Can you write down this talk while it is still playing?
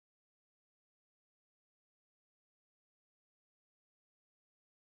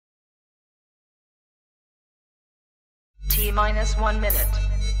T-minus 1 minute.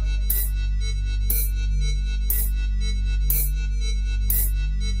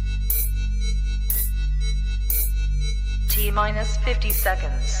 T-minus 50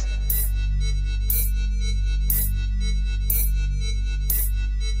 seconds.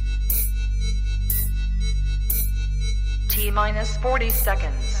 T-minus 40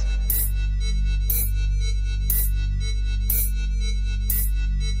 seconds.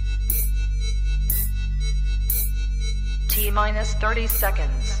 T-minus 30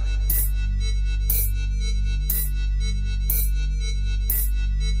 seconds.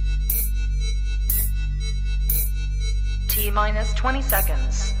 T-minus 20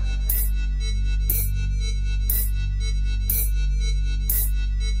 seconds.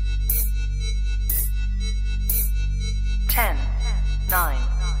 Ten, 9,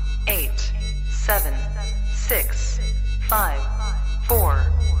 8, 7, 6, 5,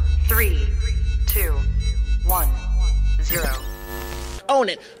 4, 3, 2, 1, 0. Own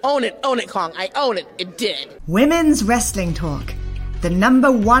it, Kong. I own it. It did. Women's Wrestling Talk, the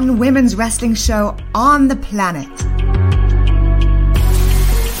 #1 women's wrestling show on the planet.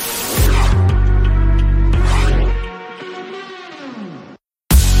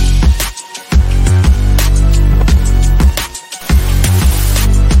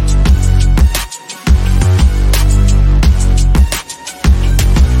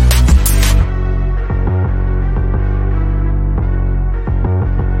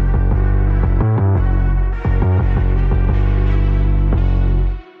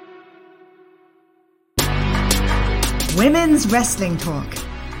 Women's Wrestling Talk,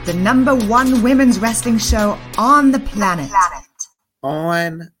 the #1 women's wrestling show on the planet.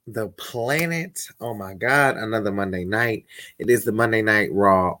 On the planet. Oh my God, another Monday night. It is the Monday Night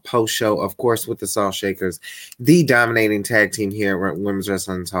Raw post show, of course, with the Salt Shakers, the dominating tag team here at Women's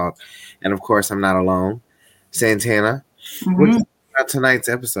Wrestling Talk. And of course, I'm not alone. Santana, what's about tonight's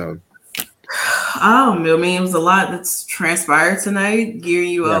episode? Oh, I mean, it was a lot that's transpired tonight, gearing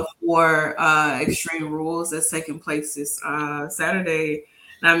you up for Extreme Rules that's taking place this Saturday.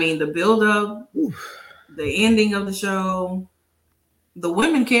 And I mean, the build-up, the ending of the show, the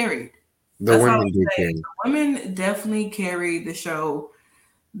women carried. The women did carry. The women definitely carried the show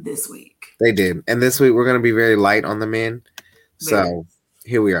this week. They did. And this week, we're going to be very light on the men. So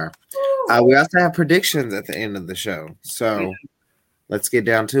here we are. We also have predictions at the end of the show. So let's get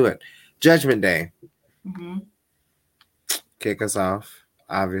down to it. Judgment Day. Kick us off,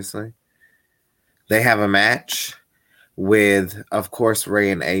 obviously. They have a match with, of course,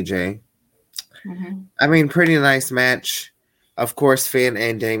 Ray and AJ. I mean, pretty nice match. Of course, Finn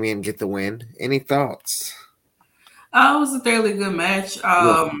and Damian get the win. Any thoughts? It was a fairly good match.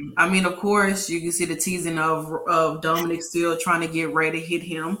 I mean, of course, you can see the teasing of Dominic still trying to get Ray to hit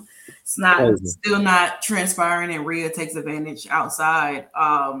him. It's not still not transpiring, and Rhea takes advantage outside.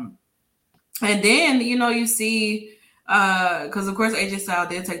 And then, you see, because of course AJ Styles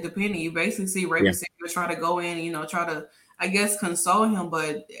did take the pin. You basically see Rey Mysterio try to go in, try to, I guess, console him,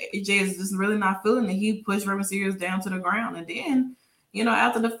 but AJ is just really not feeling it. He pushed Rey Mysterio down to the ground, and then,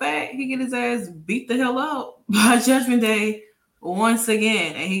 after the fact, he get his ass beat the hell up by Judgment Day once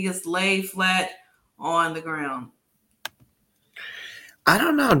again, and he gets laid flat on the ground. I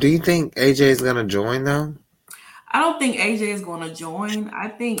don't know. Do you think AJ is gonna join though? I don't think AJ is going to join. I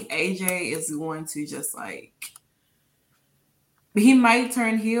think AJ is going to just he might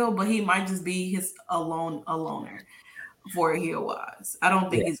turn heel, but he might just be his loner for heel wise. I don't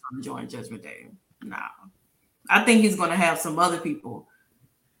think he's going to join Judgment Day. No. I think he's going to have some other people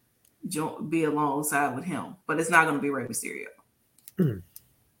be alongside with him, but it's not going to be Rey Mysterio.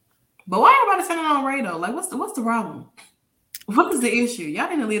 But why everybody sending on Rey though? Like, what's the problem? What is the issue? Y'all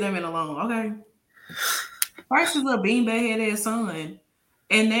need to leave them alone, okay? First is a beanbag head ass son,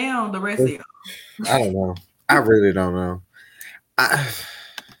 and now the rest of y'all. I don't know. I really don't know.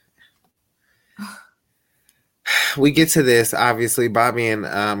 We get to this. Obviously, Bobby and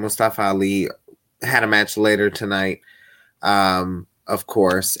Mustafa Ali had a match later tonight, of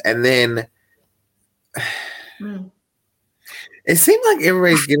course. And then it seemed like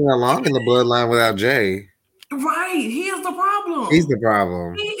everybody's getting along in the bloodline without Jay. Right. He is the problem. He's the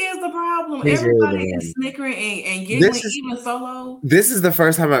problem. He is the problem. He's Everybody really is snickering and giggling, even Solo. This is the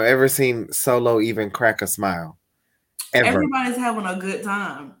first time I've ever seen Solo even crack a smile. Ever. Everybody's having a good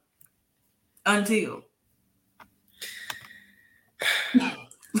time. Until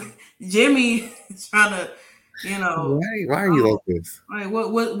Jimmy is trying to, Why are you like this? Like,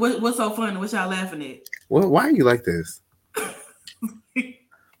 what's so funny? What y'all laughing at? Why are you like this?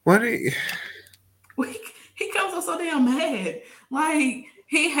 What are you... He comes up so damn mad. Like,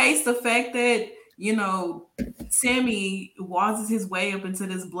 he hates the fact that, Sammy waltzes his way up into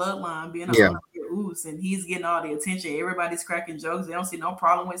this bloodline, being an Yeah. honorary Uso, and he's getting all the attention. Everybody's cracking jokes. They don't see no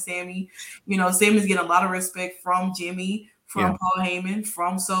problem with Sammy. You know, Sammy's getting a lot of respect from Jimmy, from Paul Heyman,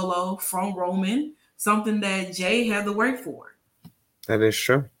 from Solo, from Roman. Something that Jay had to work for. That is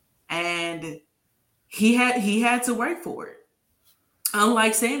true. And he had to work for it.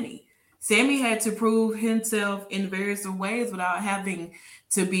 Unlike Sammy. Sammy had to prove himself in various ways without having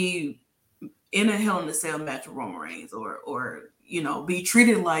to be in a Hell in a Cell match with Roman Reigns or you know, be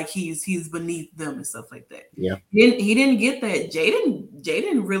treated like he's beneath them and stuff like that. Yeah. He didn't get that. Jay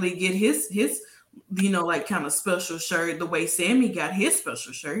didn't really get his you know, like kind of special shirt the way Sammy got his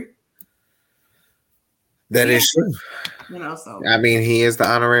special shirt. That is true. You know, so I mean, he is the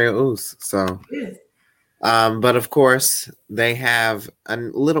honorary Uso. So yeah. but of course, they have a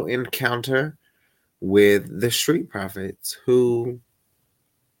little encounter with the Street Profits who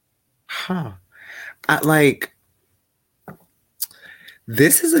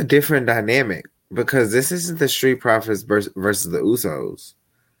this is a different dynamic because this isn't the Street Profits versus the Usos.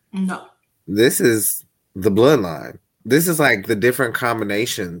 No. This is the bloodline. This is like the different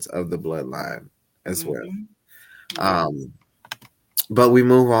combinations of the bloodline as well. But we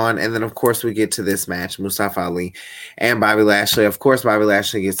move on, and then of course we get to this match, Mustafa Ali and Bobby Lashley. Of course, Bobby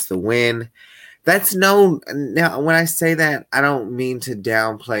Lashley gets the win. Now when I say that, I don't mean to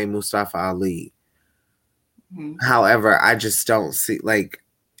downplay Mustafa Ali. However, I just don't see, like,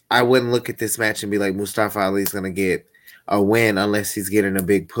 I wouldn't look at this match and be like, Mustafa Ali is going to get a win unless he's getting a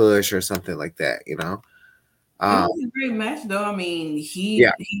big push or something like that, you know? It was a great match, though. I mean, he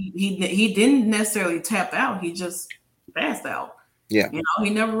didn't necessarily tap out. He just passed out. Yeah. You know, he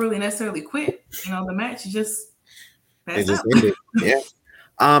never really necessarily quit. You know, the match, he just passed out. Ended. Yeah.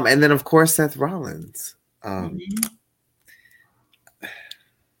 And then, of course, Seth Rollins.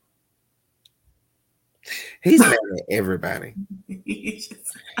 He's mad at everybody.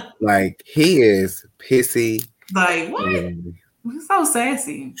 Like, he is pissy. Like, what? He's so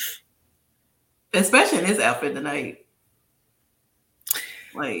sassy. Especially in his outfit tonight.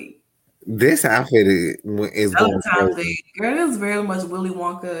 Like, this outfit is going crazy. Girl, it was very much Willy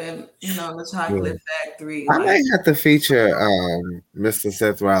Wonka and, you know, the Chocolate Factory. I might have to feature Mr.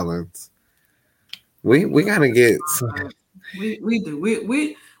 Seth Rollins. We gotta get some. We do.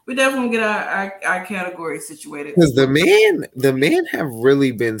 We definitely get our category situated. Because the men have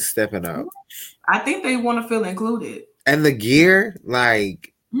really been stepping up. I think they want to feel included. And the gear,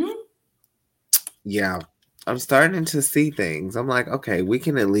 like, yeah, I'm starting to see things. I'm like, okay, we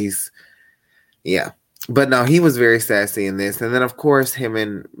can at least, yeah. But no, he was very sassy in this. And then, of course, him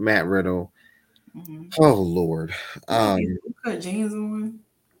and Matt Riddle. Oh, Lord. Cut jeans on.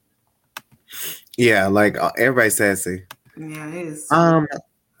 Yeah, like, everybody's sassy. Yeah, it is.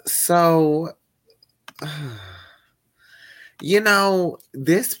 So, you know,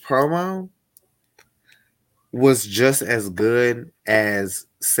 this promo was just as good as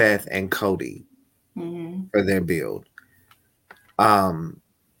Seth and Cody for their build.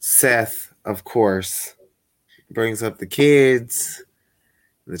 Seth, of course, brings up the kids,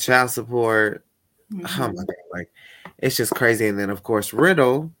 the child support. Oh my God, like, it's just crazy. And then, of course,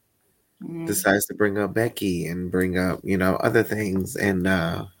 Riddle decides to bring up Becky and bring up, you know, other things. And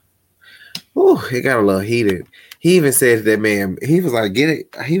it got a little heated. He even said to that man, he was like, get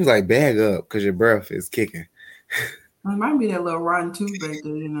it. He was like, bag up because your breath is kicking. It might be that little rotten tooth right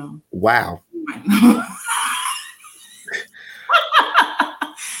there, you know. Wow.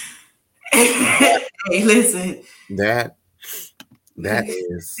 Hey, listen. That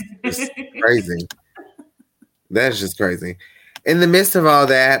is just crazy. That's just crazy. In the midst of all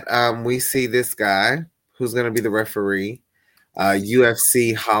that, we see this guy who's going to be the referee,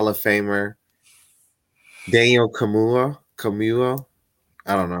 UFC Hall of Famer Daniel Kamuo.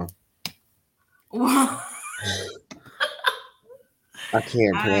 I don't know. I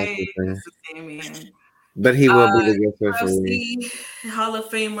can't pronounce his name. But he will be the guest referee. UFC Hall of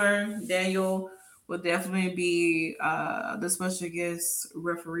Famer Daniel will definitely be the special guest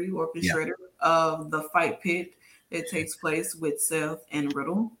referee, orchestrator of the fight pit that takes place with Seth and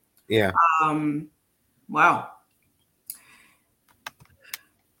Riddle. Yeah. Wow.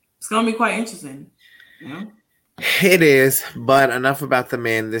 It's gonna be quite interesting. You know? It is, but enough about the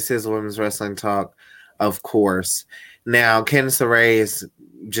men. This is Women's Wrestling Talk, of course. Now, Candice LeRae is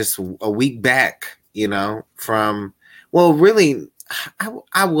just a week back, you know, from, well, really,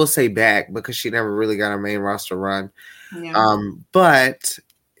 I will say back because she never really got a main roster run. Yeah. But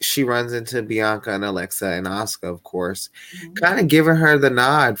she runs into Bianca and Alexa and Asuka, of course, kind of giving her the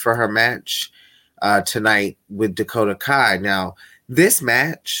nod for her match tonight with Dakota Kai. Now, this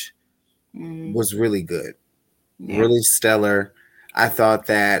match was really good. really stellar. I thought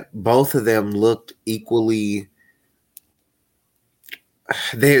that both of them looked equally.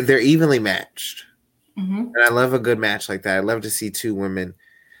 They're evenly matched, and I love a good match like that. I love to see two women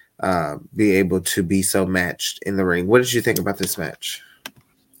be able to be so matched in the ring. What did you think about this match?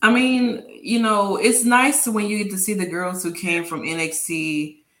 I mean, it's nice when you get to see the girls who came from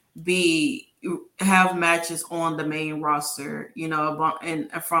NXT have matches on the main roster, in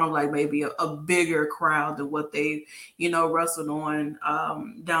front of like maybe a bigger crowd than what they, wrestled on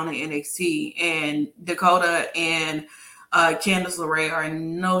down in NXT. And Dakota and Candice LeRae are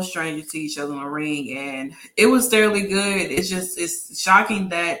no stranger to each other in the ring, and it was fairly good. It's shocking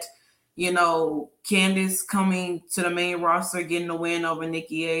that Candice coming to the main roster, getting the win over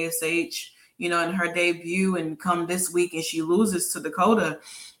Nikki ASH, in her debut, and come this week and she loses to Dakota.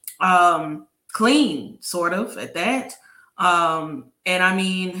 Clean, sort of, at that. And I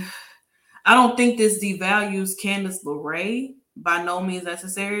mean, I don't think this devalues Candice LeRae, by no means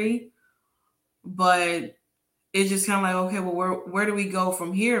necessary, but it's just kind of like, okay, well, where do we go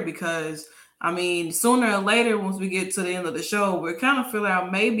from here? Because I mean, sooner or later, once we get to the end of the show, we're kind of feeling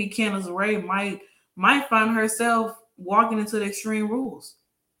out maybe Candice LeRae might find herself walking into the Extreme Rules.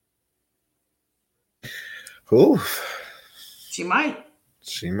 Oof. She might.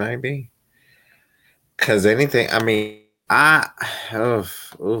 She might be. Because anything, I mean, I don't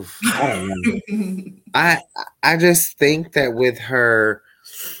know. I just think that with her,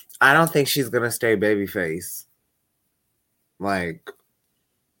 I don't think she's gonna stay babyface. Like,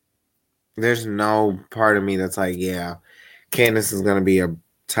 there's no part of me that's like, yeah, Candice is gonna be a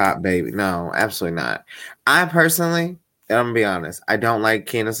top baby. No, absolutely not. I personally, and I'm gonna be honest, I don't like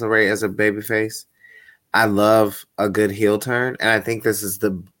Candice LeRae as a babyface. I love a good heel turn, and I think this is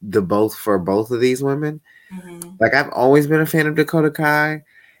the both for both of these women. Mm-hmm. Like, I've always been a fan of Dakota Kai,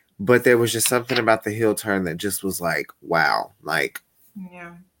 but there was just something about the heel turn that just was like, wow, like,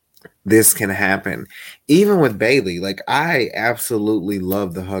 this can happen. Even with Bayley, like, I absolutely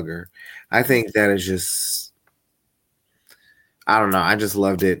love the hugger. I think that is just, I don't know, I just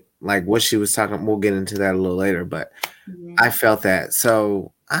loved it. Like, what she was talking, we'll get into that a little later, but I felt that.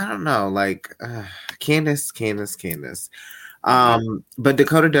 So, I don't know, like, Candice. But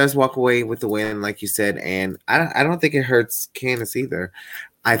Dakota does walk away with the win, like you said, and I don't think it hurts Candice either.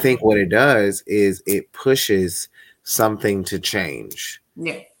 I think what it does is it pushes something to change.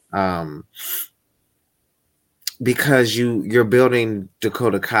 Yeah. Because you're building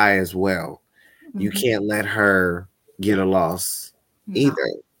Dakota Kai as well. Mm-hmm. You can't let her get a loss either.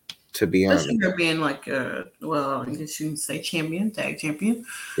 To be honest, her being like I guess you can say tag champion.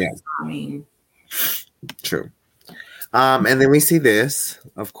 Yeah, I mean, true. And then we see this,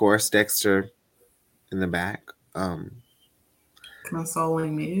 of course, Dexter in the back.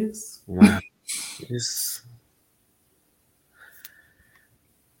 Consoling Miz. Wow.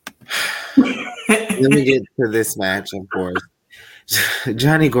 Let me get to this match, of course.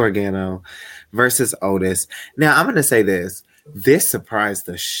 Johnny Gargano versus Otis. Now, I'm going to say this. This surprised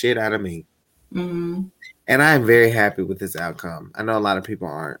the shit out of me. Mm-hmm. And I am very happy with this outcome. I know a lot of people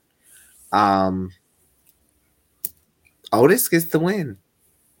aren't. Otis gets the win.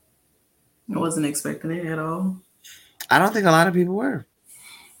 I wasn't expecting it at all. I don't think a lot of people were.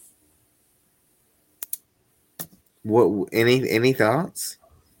 What? Any thoughts?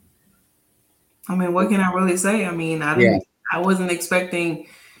 I mean, what can I really say? I mean, I wasn't expecting,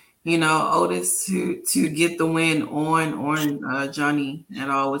 Otis to get the win on Johnny at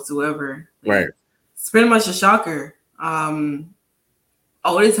all whatsoever. Right. It's pretty much a shocker.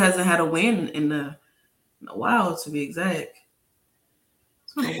 Otis hasn't had a win in a while, to be exact.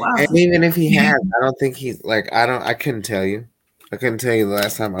 It's been a while. And even if he has, I don't think he's like, I couldn't tell you. I couldn't tell you the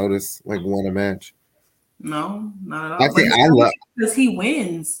last time Otis won a match. No, not at all. Because he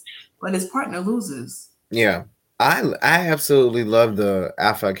wins, but his partner loses. Yeah. I absolutely love the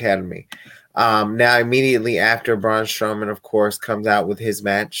Alpha Academy. Now, immediately after, Braun Strowman, of course, comes out with his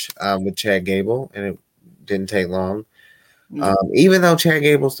match with Chad Gable, and it didn't take long. Even though Chad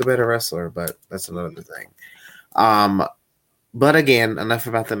Gable's the better wrestler, but that's another thing. But again, enough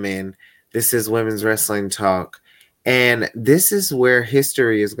about the men. This is women's wrestling talk, and this is where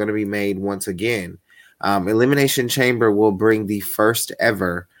history is going to be made once again. Elimination Chamber will bring the first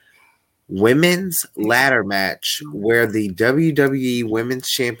ever women's ladder match where the WWE Women's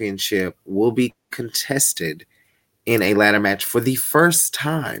Championship will be contested in a ladder match for the first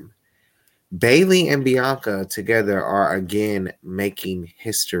time. Bayley and Bianca together are again making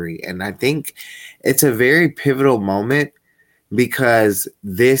history. And I think it's a very pivotal moment because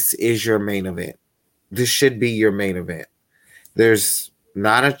this is your main event. This should be your main event. There's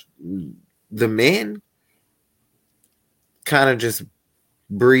not the men kind of just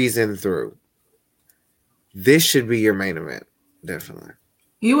breezing through. This should be your main event, definitely.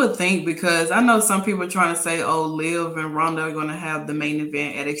 You would think, because I know some people are trying to say, oh, Liv and Ronda are going to have the main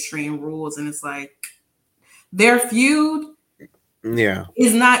event at Extreme Rules, and it's like their feud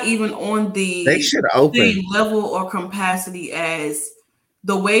is not even on the same level or capacity as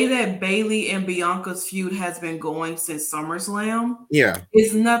the way that Bayley and Bianca's feud has been going since SummerSlam. Yeah.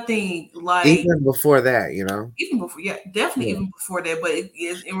 It's nothing like... Even before that, you know? Even before, definitely even before that. But it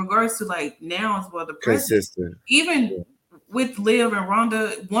is in regards to like now as well, the present. Even with Liv and Ronda,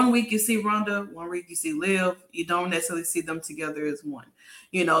 1 week you see Ronda, 1 week you see Liv. You don't necessarily see them together as one.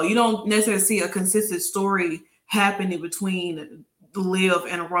 You know, you don't necessarily see a consistent story happening between Liv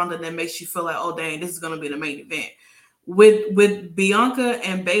and Ronda that makes you feel like, oh dang, this is going to be the main event. With Bianca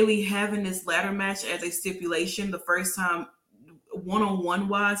and Bayley having this ladder match as a stipulation, the first time one-on-one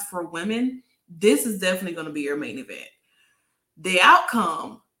wise for women, this is definitely going to be your main event. The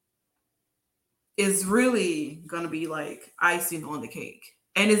outcome is really going to be like icing on the cake.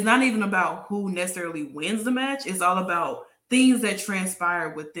 And it's not even about who necessarily wins the match. It's all about things that transpire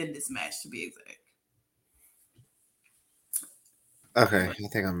within this match, to be exact. Okay, I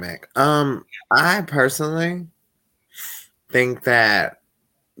think I'm back. I personally think that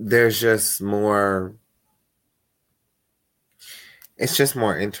there's just more. It's just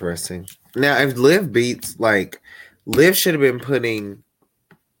more interesting. Now, if Liv beats, like, Liv should have put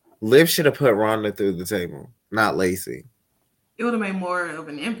Ronda through the table, not Lacey. It would have made more of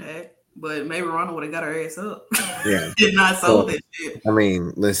an impact, but maybe Ronda would have got her ass up. Yeah. Did not sold that shit. I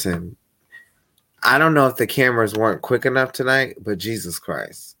mean, listen, I don't know if the cameras weren't quick enough tonight, but Jesus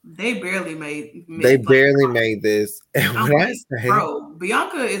Christ. They barely made this. And bro,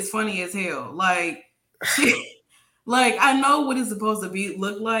 Bianca is funny as hell. Like, she, like, I know what it's supposed to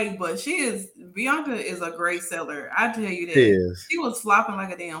look like, but Bianca is a great seller. I tell you that. She was flopping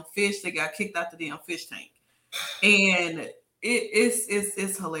like a damn fish that got kicked out the damn fish tank. And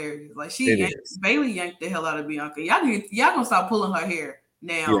it's hilarious. Like, Bayley yanked the hell out of Bianca. Y'all gonna stop pulling her hair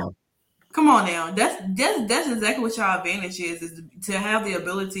now. Yeah. Come on now. That's exactly what y'all advantage is to have the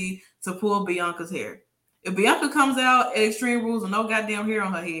ability to pull Bianca's hair. If Bianca comes out at Extreme Rules with no goddamn hair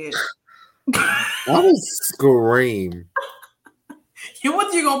on her head, I would scream.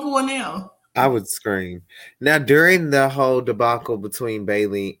 What you gonna pull now? I would scream. Now, during the whole debacle between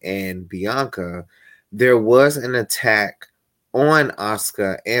Bayley and Bianca, there was an attack on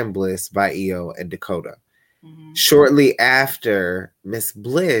Asuka and Bliss by Io and Dakota. Mm-hmm. Shortly after, Miss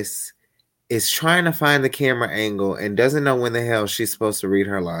Bliss is trying to find the camera angle and doesn't know when the hell she's supposed to read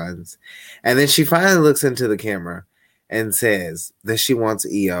her lines. And then she finally looks into the camera and says that she wants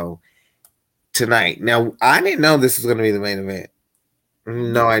Io tonight. Now, I didn't know this was going to be the main event.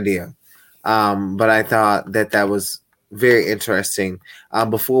 No idea. But I thought that was very interesting.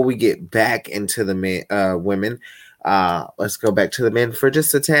 Before we get back into the women, let's go back to the men for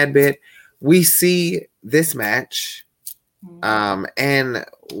just a tad bit. We see this match. And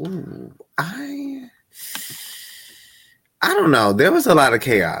I don't know. There was a lot of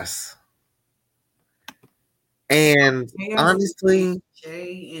chaos. And honestly,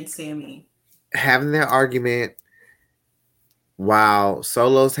 Jay and Sammy having their argument while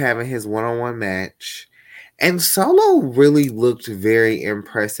Solo's having his one-on-one match. And Solo really looked very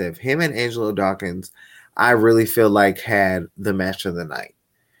impressive. Him and Angelo Dawkins, I really feel like had the match of the night.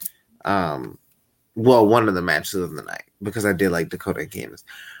 Well, one of the matches of the night, because I did like Dakota and Candice.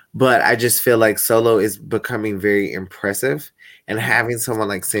 But I just feel like Solo is becoming very impressive, and having someone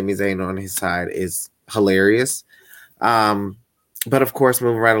like Sami Zayn on his side is hilarious. But of course,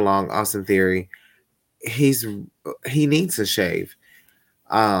 moving right along, Austin Theory, he needs a shave.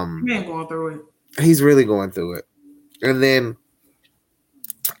 He ain't going through it. He's really going through it. And then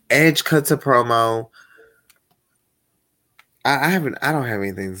Edge cuts a promo. I don't have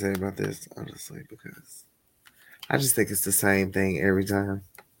anything to say about this, honestly, because I just think it's the same thing every time.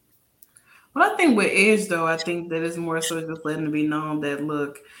 But I think with Edge, though, I think that it's more so just letting it be known that,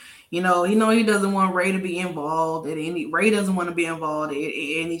 look, he doesn't want Ray to be involved Ray doesn't want to be involved at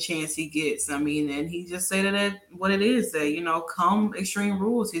any chance he gets. I mean, and he just said that what it is, that, come Extreme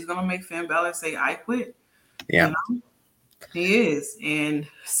Rules, he's going to make Finn Balor say, I quit. Yeah. He is. And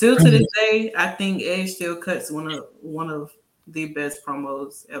still to this day, I think Edge still cuts one of the best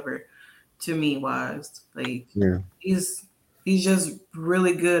promos ever, to me wise. Like, he's just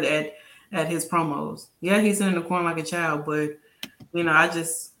really good at his promos. Yeah, he's in the corner like a child, but I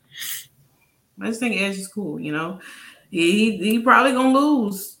just think Edge is cool. He probably gonna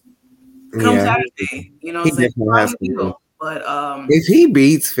lose come Saturday. He definitely has to. But if he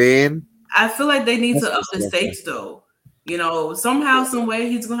beats Finn, I feel like they need to up the stakes though. Somehow, some way,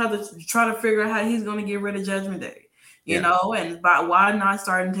 he's gonna have to try to figure out how he's gonna get rid of Judgment Day. And why not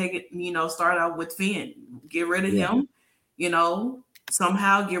start out with Finn, get rid of him.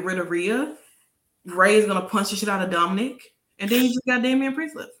 Somehow get rid of Rhea. Ray's gonna punch the shit out of Dominic, and then you just got Damian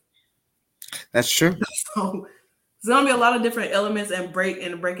Priest left. That's true. So there's gonna be a lot of different elements and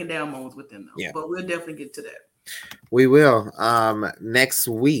breaking down moments within them. Yeah. But we'll definitely get to that. We will. Next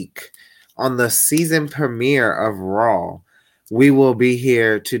week on the season premiere of Raw, we will be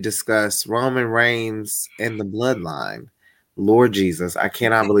here to discuss Roman Reigns and the Bloodline. Lord Jesus, I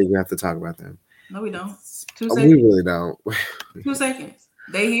cannot believe we have to talk about them. No, we don't. 2 seconds. We really don't. 2 seconds.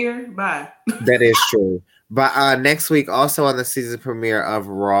 They here. Bye. That is true. But next week, also on the season premiere of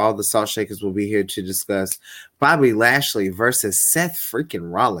Raw, the Salt Shakers will be here to discuss Bobby Lashley versus Seth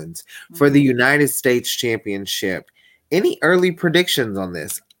freaking Rollins for the United States Championship. Any early predictions on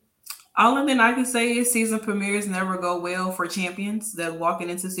this? All thing I can say is season premieres never go well for champions that walking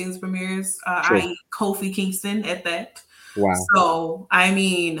into season premieres. I.e. Kofi Kingston at that. Wow. So, I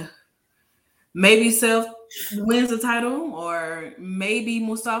mean, maybe Seth wins the title, or maybe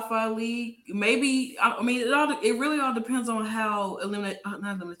Mustafa Ali. Maybe it really all depends on how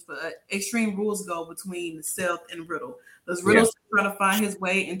Extreme Rules go between Seth and Riddle. Does Riddle try to find his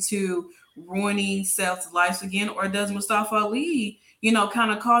way into ruining Seth's life again, or does Mustafa Ali,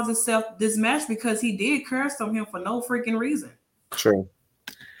 kind of cause himself this match because he did curse on him for no freaking reason? True.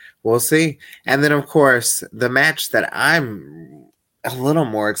 We'll see. And then, of course, the match that I'm a little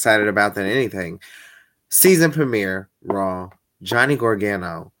more excited about than anything. Season premiere, Raw, Johnny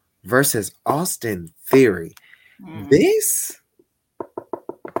Gargano versus Austin Theory. This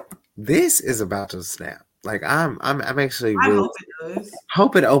is about to snap. Like I'm actually really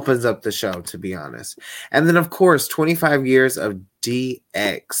hope it opens up the show, to be honest. And then, of course, 25 years of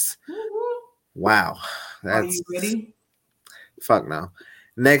DX. Wow. Are you ready? Fuck no.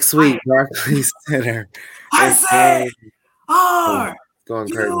 Next week, Barclays Center. I said, going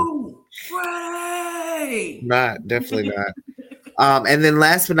crazy. Not, definitely not. And then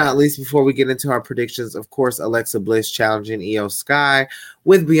last but not least, before we get into our predictions, of course, Alexa Bliss challenging Io Sky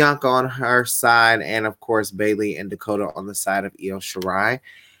with Bianca on her side, and of course, Bayley and Dakota on the side of Io Sky.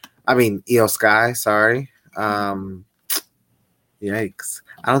 Sorry. Yikes.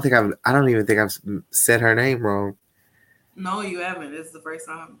 I don't even think I've said her name wrong. No, you haven't. It's the first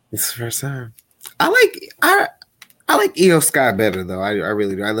time. It's the first time. I like Io Sky better though. I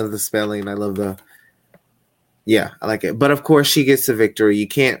really do. I love the spelling. I love I like it. But of course she gets the victory. You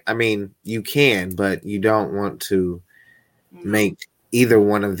can, but you don't want to make either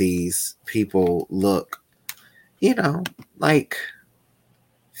one of these people look, like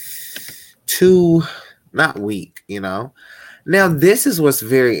too not weak, Now this is what's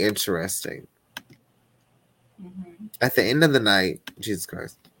very interesting. At the end of the night, Jesus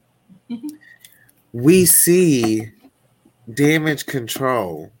Christ, we see Damage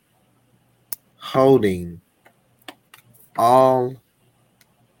Control holding all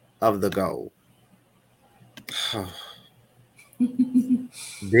of the gold.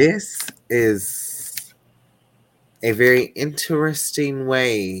 This is a very interesting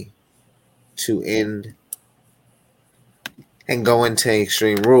way to end and go into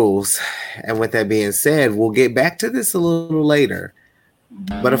Extreme Rules. And with that being said, we'll get back to this a little later.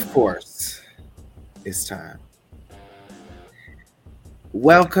 But of course, it's time.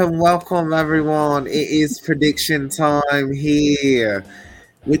 Welcome everyone. It is prediction time here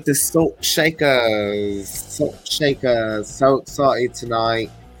with the Salt Shakers. So excited tonight.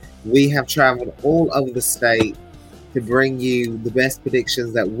 We have traveled all over the state to bring you the best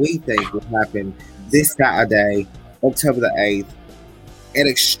predictions that we think will happen this Saturday, October the 8th, at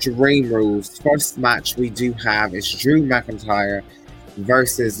Extreme Rules. First match we do have is Drew McIntyre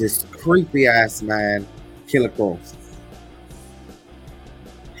versus this creepy ass man, Killer Kross.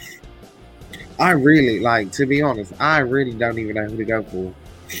 I really, to be honest, I really don't even know who to go for.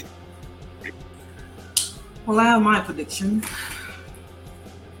 Well, I have my prediction.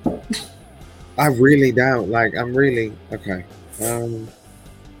 I really don't. Okay.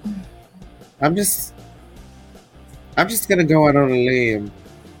 I'm just gonna go out on a limb.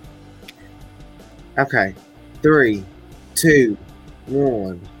 Okay. 3, 2,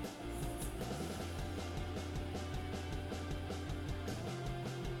 1.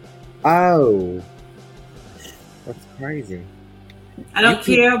 Oh, that's crazy. I don't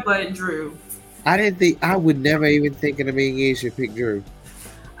care, but Drew. I would never even think in a million years should pick Drew.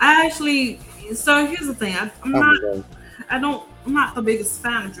 So here's the thing. I'm not the biggest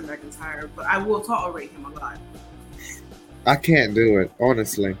fan of Drew McIntyre, but I will tolerate him a lot. I can't do it,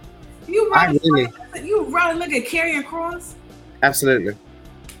 honestly. You right. You rather look at Karrion Kross? Absolutely.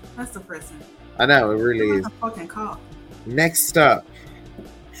 That's depressing. I know, it really is. A fucking cop. Next up.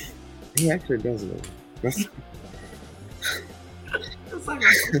 He actually does look. It's like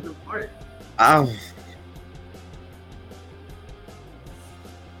a fucking part. Oh.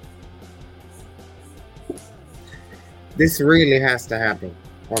 This really has to happen,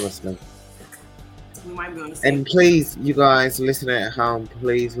 honestly. We might be on the same. And please, you guys listening at home,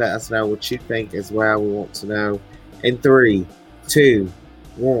 please let us know what you think as well. We want to know. In 3, 2,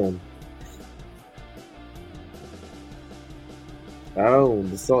 1. Oh,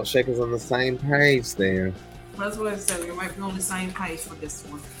 the Salt Shaker's on the same page there. That's what I said. We might be on the same page for this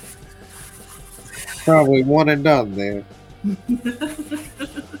one. Probably one and done there.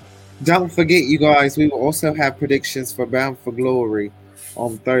 Don't forget, you guys, we will also have predictions for Bound for Glory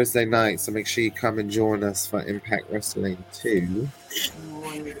on Thursday night, so make sure you come and join us for Impact Wrestling 2.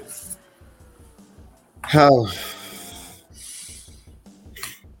 Oh.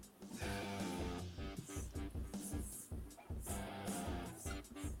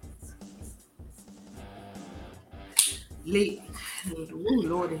 Lee. Ooh,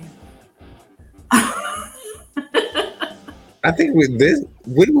 Lordy. I think with this,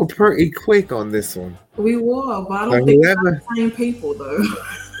 we were pretty quick on this one. We were, but I don't think it's the same people, though.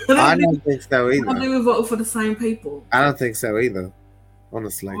 I don't think so either. I think we voted for the same people. I don't think so either,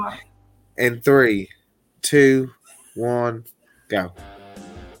 honestly. Why? In 3, 2, 1, go.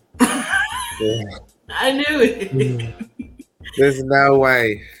 Yeah. I knew it. There's no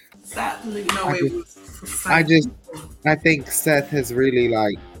way. Sadly, no way. I think Seth has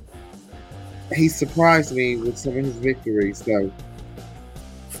really he surprised me with some of his victories, so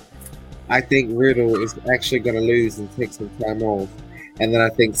I think Riddle is actually going to lose and take some time off. And then I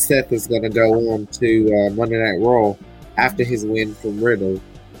think Seth is going to go on to Monday Night Raw after his win from Riddle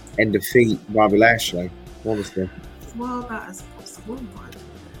and defeat Bobby Lashley, honestly. Well, that is possible, but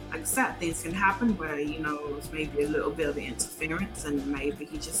like sad things can happen where, it's maybe a little bit of interference and maybe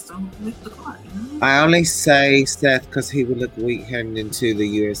he just don't lift the card, I only say Seth because he would look weak heading into the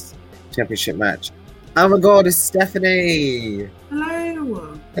US Championship match. Oh my god, it's Stephanie!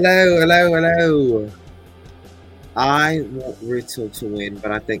 Hello! Hello! I want Riddle to win,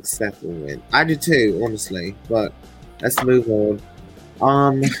 but I think Seth will win. I do too, honestly, but let's move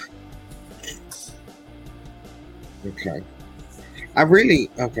on. Okay.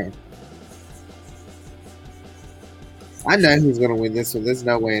 Okay. I know who's gonna win this one. There's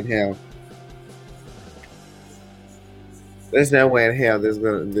no way in hell. There's no way in hell there's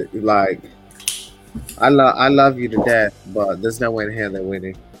gonna I love you to death, but there's no way in hell they're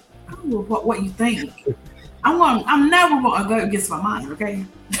winning. I don't know what you think. I'm never gonna go against my mind, okay?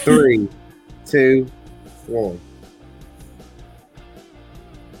 3, 2, 1.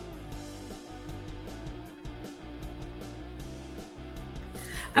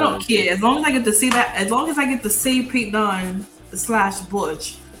 I don't care. As long as I get to see that, as long as I get to see Pete Dunne /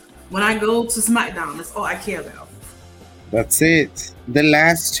 Butch when I go to SmackDown, that's all I care about. That's it. The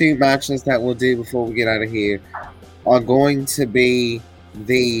last 2 matches that we'll do before we get out of here are going to be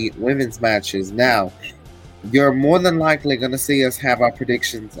the women's matches. Now, you're more than likely going to see us have our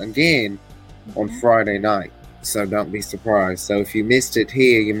predictions again on Friday night, so don't be surprised. So if you missed it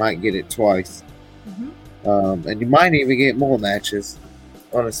here, you might get it twice. And you might even get more matches,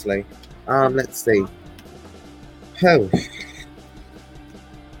 honestly. Let's see. Oh.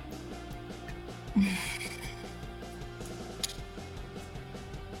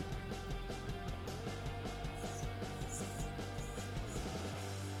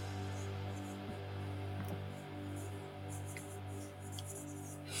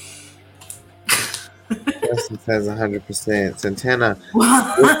 Justin says 100%. Santana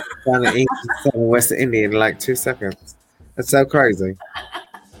found an English West Indian in like 2 seconds. That's so crazy.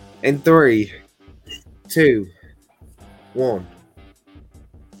 In 3, 2, 1.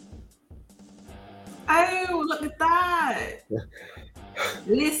 Oh, look at that.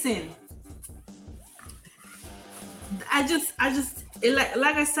 Listen.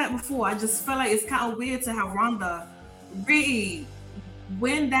 Like I said before, I just felt like it's kind of weird to have Ronda really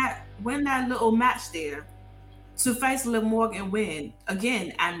win that little match there to face Liv Morgan, win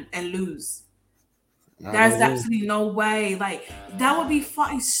again and lose. There's absolutely no way. Like, that would be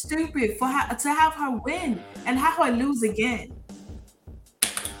fucking stupid for her to have her win and have her lose again.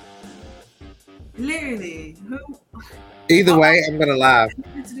 Literally. Either way, I'm gonna laugh.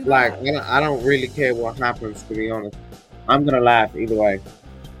 Like, I don't really care what happens, to be honest. I'm gonna laugh either way.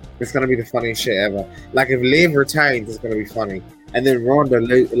 It's gonna be the funniest shit ever. Like, if Liv retains, it's gonna be funny, and then Ronda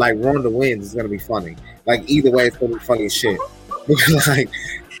wins, it's gonna be funny. Like, either way, it's gonna be funny as shit. Like,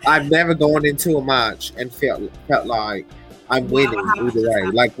 I've never gone into a match and felt like I'm Whatever winning happens, either just way.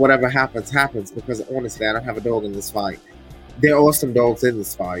 happens. Like whatever happens because honestly, I don't have a dog in this fight. There are some dogs in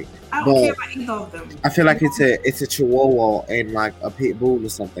this fight, I don't but care about either of them. I feel like it's a Chihuahua and like a pit bull or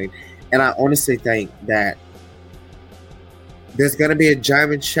something. And I honestly think that there's gonna be a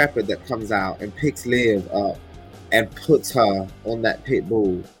German Shepherd that comes out and picks Liv up and puts her on that pit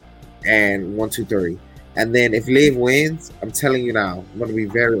bull and 1, 2, 3. And then if Liv wins, I'm telling you now, I'm gonna be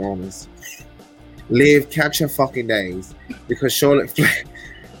very honest. Liv, catch your fucking days because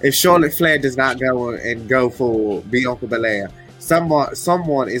if Charlotte Flair does not go for Bianca Belair,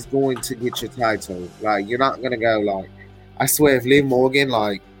 someone is going to get your title. Like you're not gonna go like. I swear, if Liv Morgan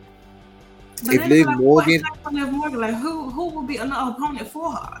like. But If then, Liv like, Morgan, Liv Morgan, like who will be another opponent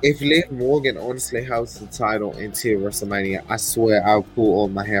for her? if Liv Morgan honestly holds the title into WrestleMania, I swear I'll pull all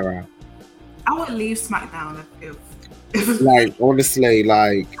my hair out. I would leave SmackDown if Like honestly,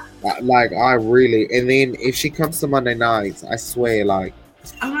 like I really. And then if she comes to Monday nights, I swear, like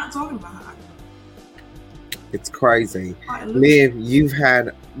I'm not talking about her. it's crazy. Like, Liv, you've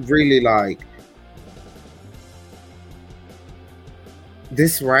had really like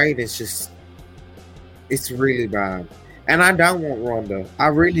this reign is just. It's really bad. And I don't want Ronda. I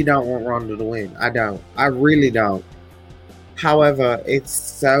really don't want Ronda to win. I don't. I really don't. However, it's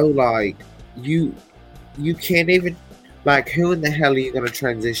so like you can't even like who in the hell are you gonna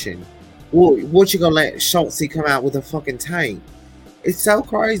transition? What you gonna let Shotzi come out with a fucking tank? It's so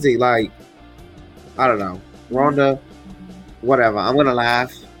crazy. Like I don't know. Ronda, whatever. I'm gonna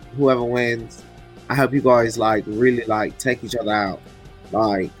laugh. Whoever wins. I hope you guys like really like take each other out.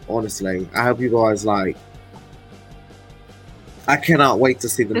 Like, honestly, I hope you guys like. I cannot wait to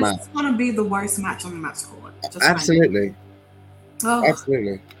see the match. It's gonna be the worst match on the match card. Absolutely. Oh,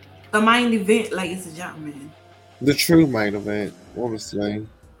 Absolutely. the main event, ladies and gentlemen. The true main event, honestly.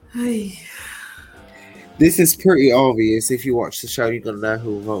 Hey. This is pretty obvious. If you watch the show, you're gonna know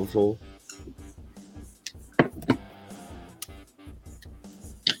who we're voting for.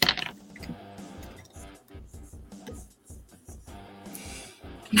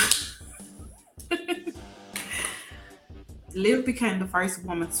 Liv became the first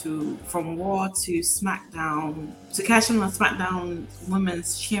woman from Raw to SmackDown to cash in on SmackDown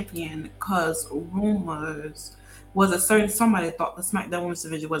Women's Champion because rumors was a certain somebody thought the SmackDown Women's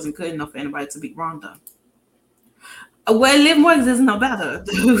division wasn't good enough for anybody to beat Ronda. Well, Liv Morgan is no better.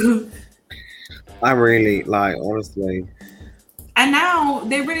 I really like, honestly. And now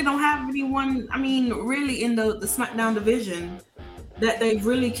they really don't have anyone. I mean, really in the SmackDown division that they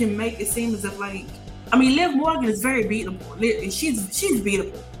really can make it seem as if like. I mean, Liv Morgan is very beatable. She's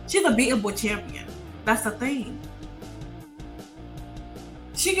beatable. She's a beatable champion. That's the thing.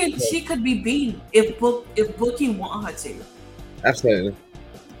 She could be beaten if booking want her to. Absolutely.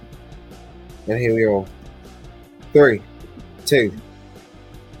 And here we are. 3, 2.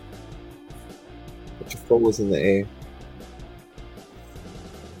 Put your forwards in the air.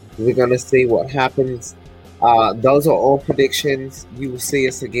 We're gonna see what happens. Those are all predictions. You will see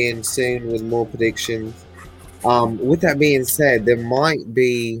us again soon with more predictions. With that being said, there might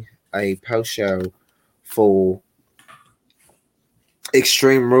be a post show for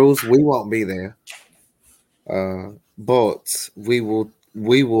Extreme Rules. We won't be there, but we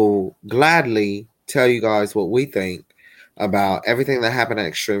will gladly tell you guys what we think about everything that happened at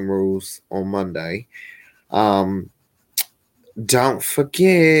Extreme Rules on Monday. Don't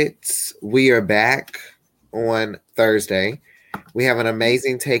forget, we are back on Thursday. We have an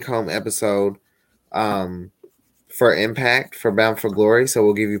amazing take-home episode for Impact, for Bound for Glory. So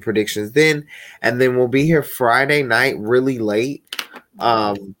we'll give you predictions then. And then we'll be here Friday night really late.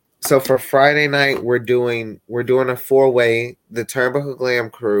 So for Friday night, we're doing a 4-way. The Turnbuckle Glam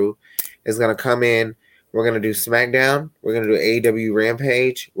crew is going to come in. We're going to do SmackDown. We're going to do AEW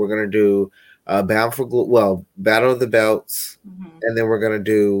Rampage. We're going to do Bound for Battle of the Belts. Mm-hmm. And then we're going to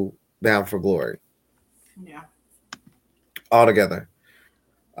do Bound for Glory. Yeah. All together.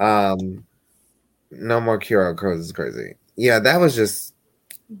 No more QR codes is crazy. Yeah, that was just.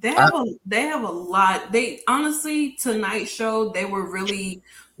 They have a lot. They honestly tonight's show they were really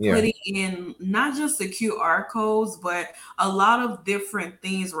putting in not just the QR codes, but a lot of different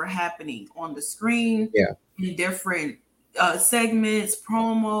things were happening on the screen. Yeah, in different segments,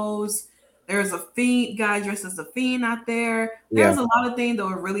 promos. There's a Fiend guy dressed as a Fiend out there. There's a lot of things that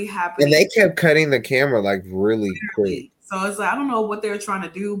were really happening. And they kept cutting the camera like really quick. So it's like, I don't know what they're trying to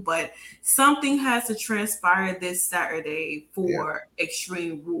do, but something has to transpire this Saturday for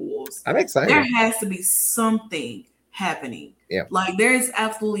Extreme Rules. I'm excited. There has to be something happening. Yeah. Like there's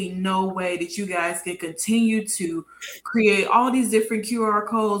absolutely no way that you guys can continue to create all these different QR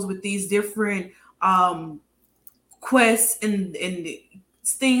codes with these different quests and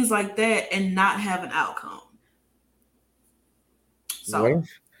things like that and not have an outcome. So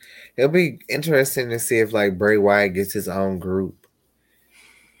it'll be interesting to see if like Bray Wyatt gets his own group,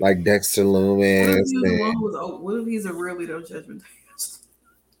 like Dexter Loomis. What if he's a really no judgment?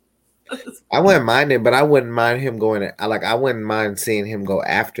 I wouldn't mind it, but I wouldn't mind him going. I wouldn't mind seeing him go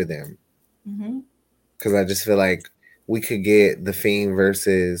after them, because I just feel like we could get the Fiend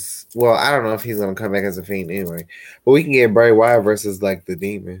versus. Well, I don't know if he's gonna come back as a Fiend anyway, but we can get Bray Wyatt versus like the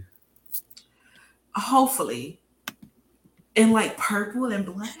Demon. Hopefully, in like purple and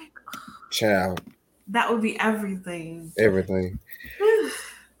black. Child. That would be everything. Everything.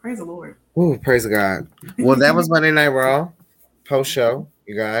 Praise the Lord. Ooh, praise God. Well, that was Monday Night Raw post show,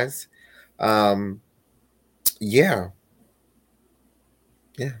 you guys. Yeah,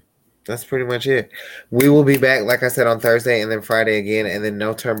 that's pretty much it. We will be back, like I said, on Thursday and then Friday again, and then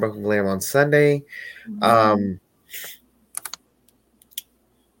no Turnbuckle Glam on Sunday.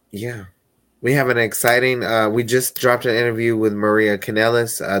 Yeah, we have an exciting. We just dropped an interview with Maria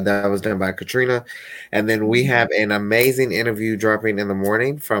Kanellis that was done by Katrina, and then we have an amazing interview dropping in the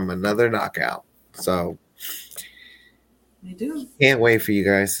morning from another knockout. So we do. Can't wait for you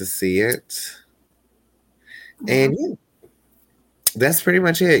guys to see it. And yeah, that's pretty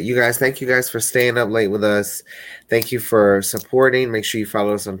much it, you guys. Thank you guys for staying up late with us. Thank you for supporting. Make sure you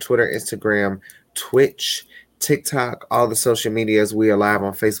follow us on Twitter, Instagram, Twitch, TikTok, all the social medias. We are live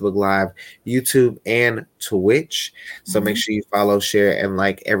on Facebook Live, YouTube, and Twitch. So make sure you follow, share, and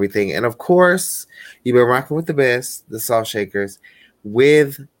like everything. And of course, you've been rocking with the best, the Salt Shakers,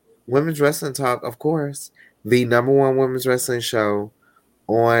 with Women's Wrestling Talk, of course, the #1 women's wrestling show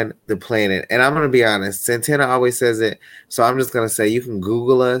on the planet. And I'm going to be honest, Santana always says it, so I'm just going to say you can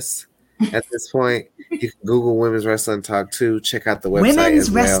Google us at this point. You can Google Women's Wrestling Talk too. Check out the website Women's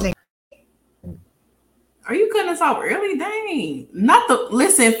as well. Wrestling. Are you cutting us off early? Dang.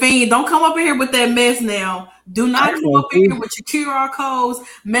 Listen, Fiend, don't come up in here with that mess now. Do not come up in here with your QR codes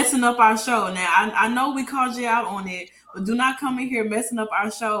messing up our show. Now, I know we called you out on it, but do not come in here messing up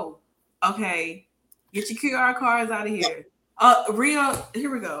our show. Okay. Get your QR cards out of here. Rhea, here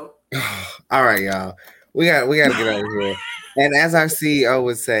we go. All right, y'all. We got to get out of here. And as our CEO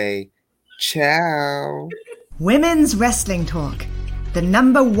would say, ciao. Women's Wrestling Talk, the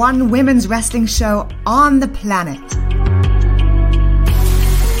 #1 women's wrestling show on the planet.